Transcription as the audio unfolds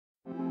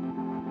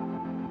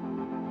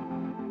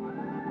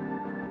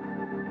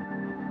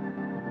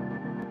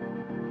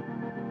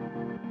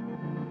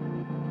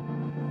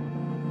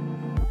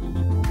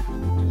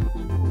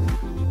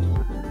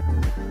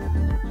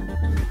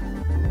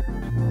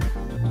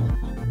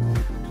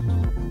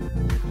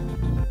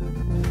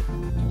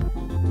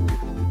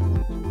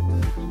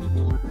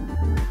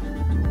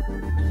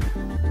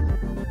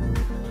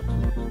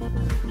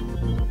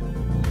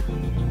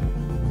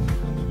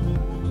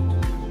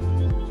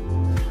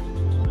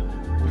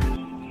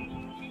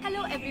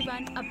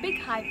everyone, a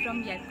big hi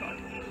from Yercaud.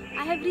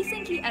 I have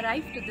recently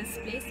arrived to this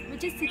place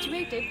which is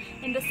situated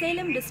in the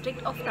Salem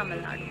district of Tamil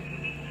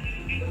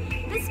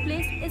Nadu. This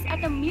place is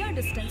at a mere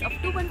distance of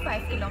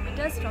 2.5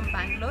 kilometers from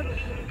Bangalore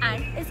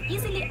and is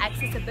easily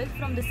accessible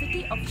from the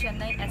city of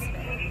Chennai as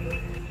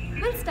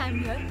well. Whilst I'm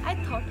here, I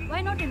thought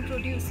why not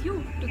introduce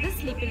you to this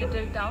sleepy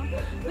little town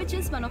which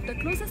is one of the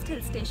closest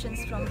hill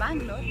stations from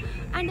Bangalore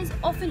and is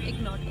often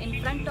ignored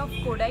in front of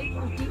Kodai,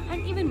 Ooty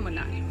and even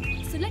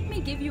Munnar. So let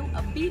me give you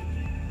a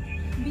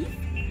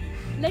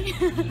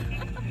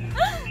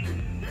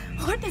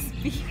What is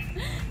beef?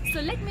 So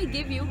let me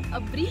give you a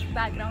brief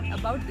background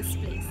about this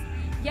place.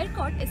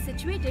 Yercaud is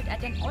situated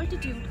at an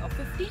altitude of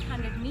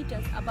 1500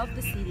 meters above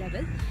the sea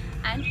level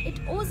and it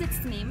owes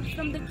its name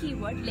from the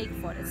keyword lake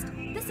forest.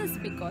 This is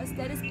because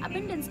there is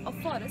abundance of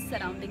forest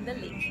surrounding the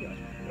lake here.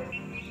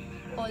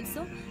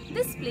 Also,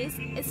 this place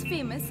is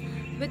famous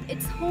with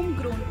its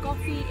homegrown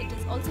coffee. It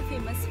is also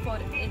famous for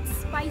its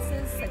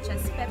spices such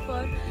as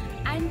pepper,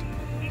 and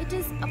it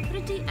is a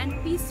pretty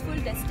and peaceful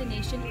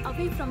destination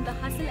away from the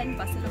hustle and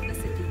bustle of the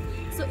city.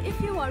 So if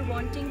you are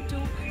wanting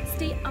to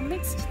stay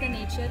amidst the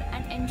nature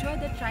and enjoy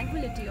the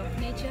tranquility of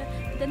nature,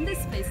 then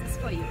this place is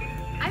for you.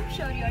 I'm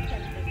sure you are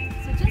tempted.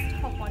 So just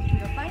hop onto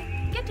your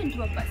bike, get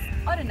into a bus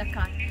or in a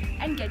car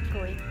and get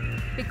going.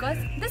 Because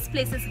this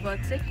place is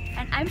worth it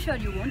and I'm sure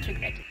you won't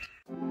regret it.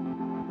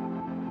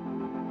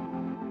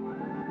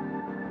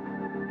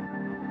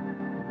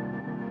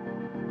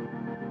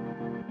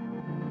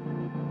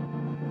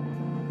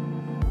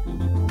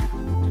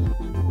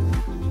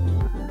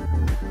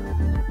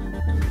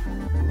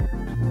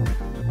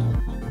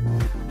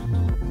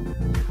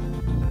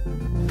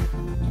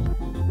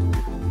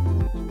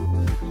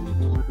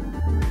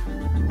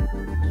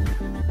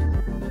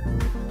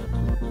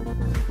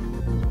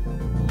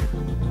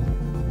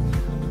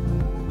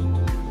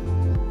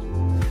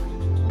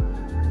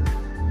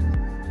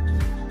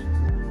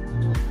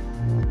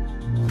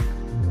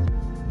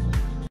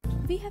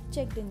 We have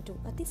checked into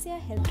Atisaya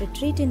Health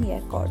Retreat in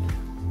Yercaud.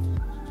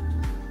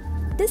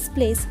 This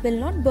place will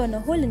not burn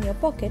a hole in your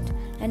pocket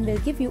and will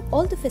give you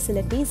all the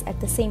facilities at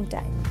the same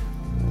time.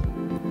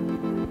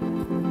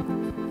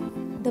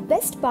 The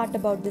best part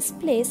about this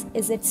place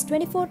is its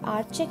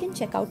 24-hour check-in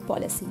check-out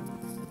policy.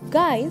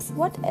 Guys,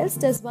 what else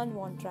does one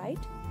want, right?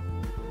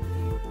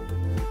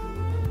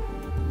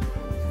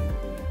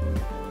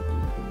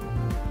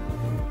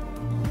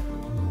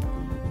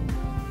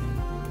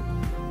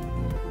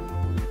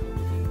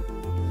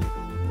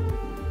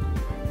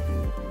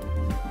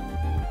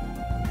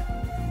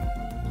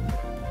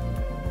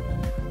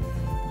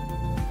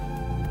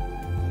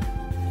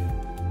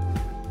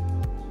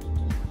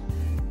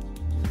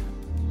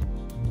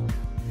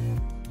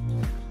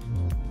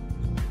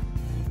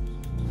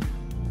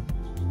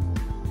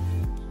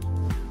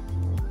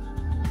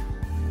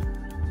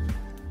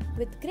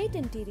 With great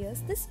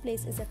interiors, this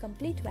place is a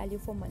complete value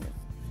for money.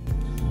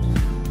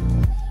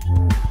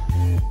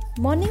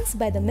 Mornings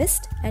by the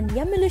mist and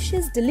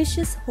yummalicious,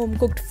 delicious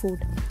home-cooked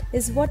food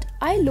is what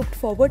I looked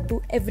forward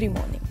to every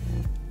morning.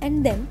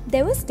 And then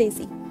there was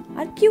Daisy,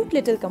 our cute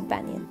little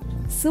companion,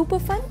 super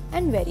fun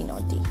and very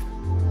naughty.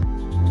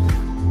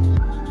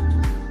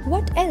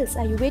 What else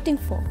are you waiting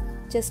for?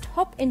 Just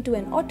hop into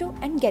an auto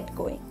and get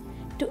going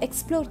to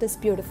explore this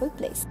beautiful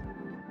place.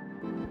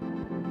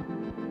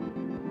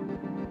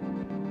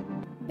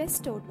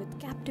 Bestowed with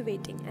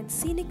captivating and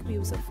scenic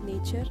views of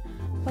nature,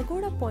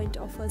 Pagoda Point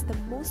offers the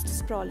most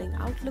sprawling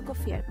outlook of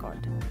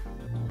Yercaud.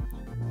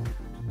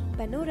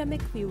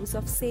 Panoramic views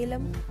of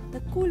Salem,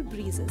 the cool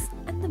breezes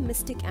and the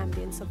mystic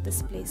ambience of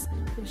this place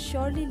will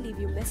surely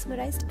leave you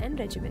mesmerized and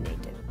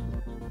rejuvenated.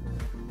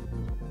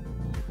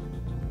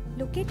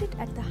 Located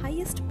at the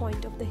highest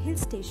point of the hill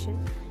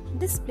station,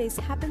 this place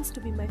happens to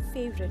be my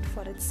favorite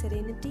for its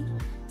serenity,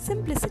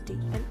 simplicity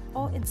and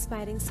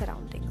awe-inspiring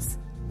surroundings.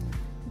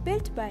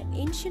 Built by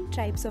ancient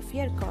tribes of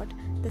Yercaud,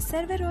 the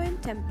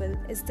Serveroyan temple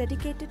is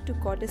dedicated to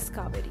goddess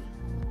Kaveri.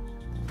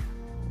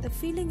 The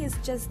feeling is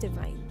just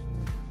divine.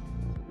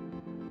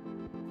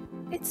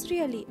 It's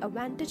really a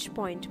vantage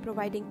point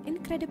providing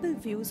incredible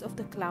views of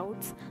the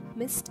clouds,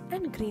 mist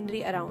and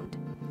greenery around.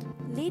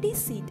 Lady's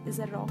Seat is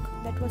a rock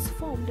that was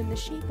formed in the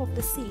shape of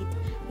the seat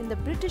in the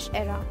British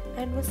era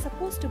and was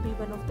supposed to be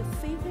one of the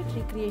favorite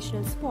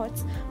recreational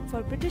spots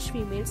for British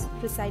females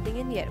residing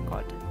in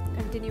Yercaud.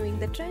 Continuing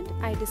the trend,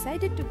 I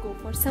decided to go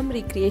for some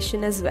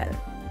recreation as well.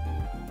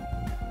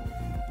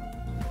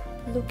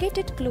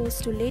 Located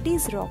close to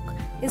Ladies Rock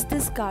is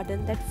this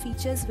garden that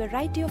features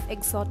variety of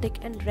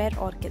exotic and rare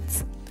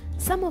orchids,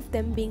 some of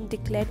them being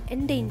declared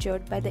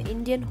endangered by the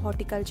Indian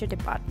Horticulture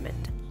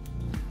Department.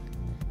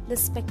 The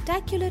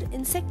spectacular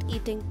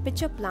insect-eating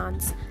pitcher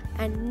plants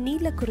and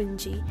Neela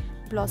Kurinji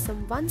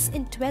blossom once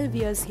in 12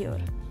 years here.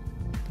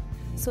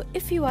 So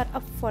if you are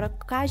up for a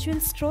casual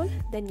stroll,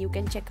 then you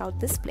can check out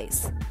this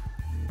place.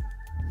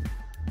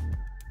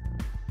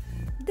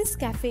 This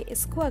cafe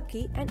is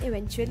quirky and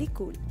eventually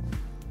cool.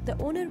 The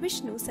owner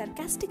Vishnu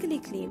sarcastically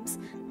claims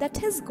that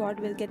his god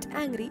will get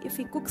angry if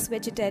he cooks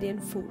vegetarian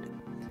food.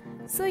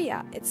 So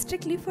yeah, it's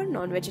strictly for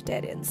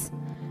non-vegetarians.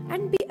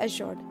 And be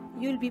assured,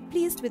 you'll be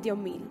pleased with your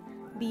meal,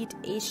 be it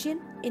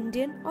Asian,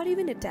 Indian or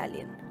even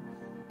Italian.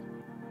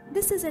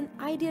 This is an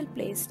ideal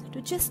place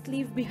to just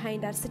leave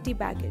behind our city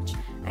baggage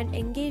and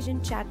engage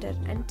in chatter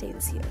and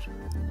tales here.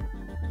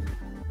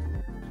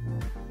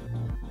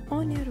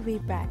 On your way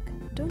back,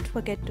 don't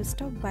forget to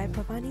stop by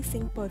Bhavani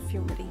Singh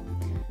Perfumery,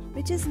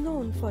 which is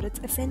known for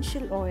its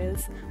essential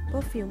oils,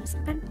 perfumes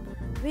and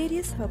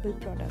various herbal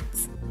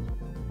products.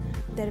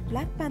 Their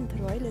Black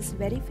Panther oil is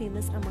very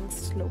famous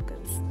amongst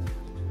locals.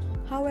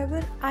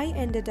 However, I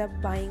ended up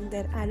buying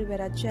their aloe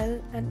vera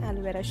gel and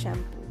aloe vera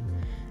shampoo,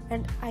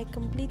 and I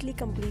completely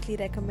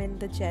recommend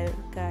the gel,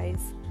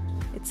 guys.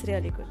 It's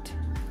really good.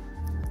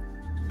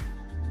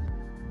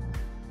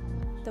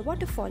 The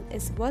waterfall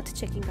is worth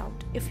checking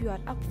out if you are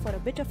up for a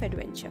bit of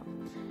adventure.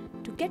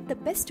 To get the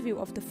best view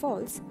of the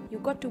falls, you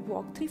got to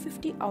walk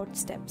 350 odd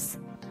steps.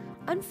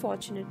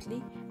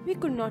 Unfortunately, we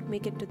could not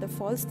make it to the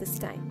falls this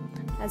time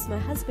as my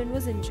husband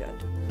was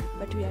injured,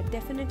 but we are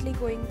definitely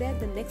going there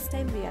the next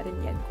time we are in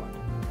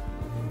Yercaud.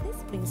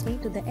 This brings me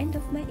to the end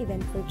of my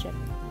eventful trip.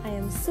 I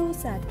am so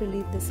sad to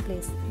leave this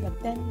place, but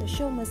then the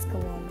show must go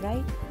on,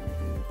 right?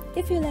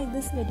 If you like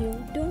this video,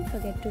 don't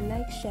forget to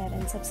like, share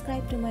and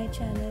subscribe to my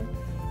channel.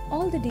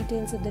 All the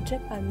details of the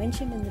trip are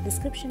mentioned in the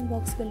description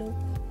box below.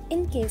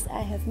 In case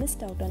I have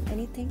missed out on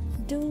anything,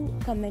 do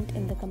comment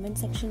in the comment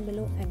section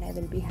below and I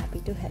will be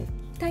happy to help.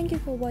 Thank you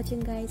for watching,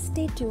 guys.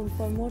 Stay tuned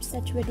for more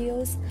such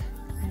videos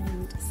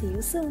and see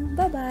you soon.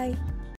 Bye bye.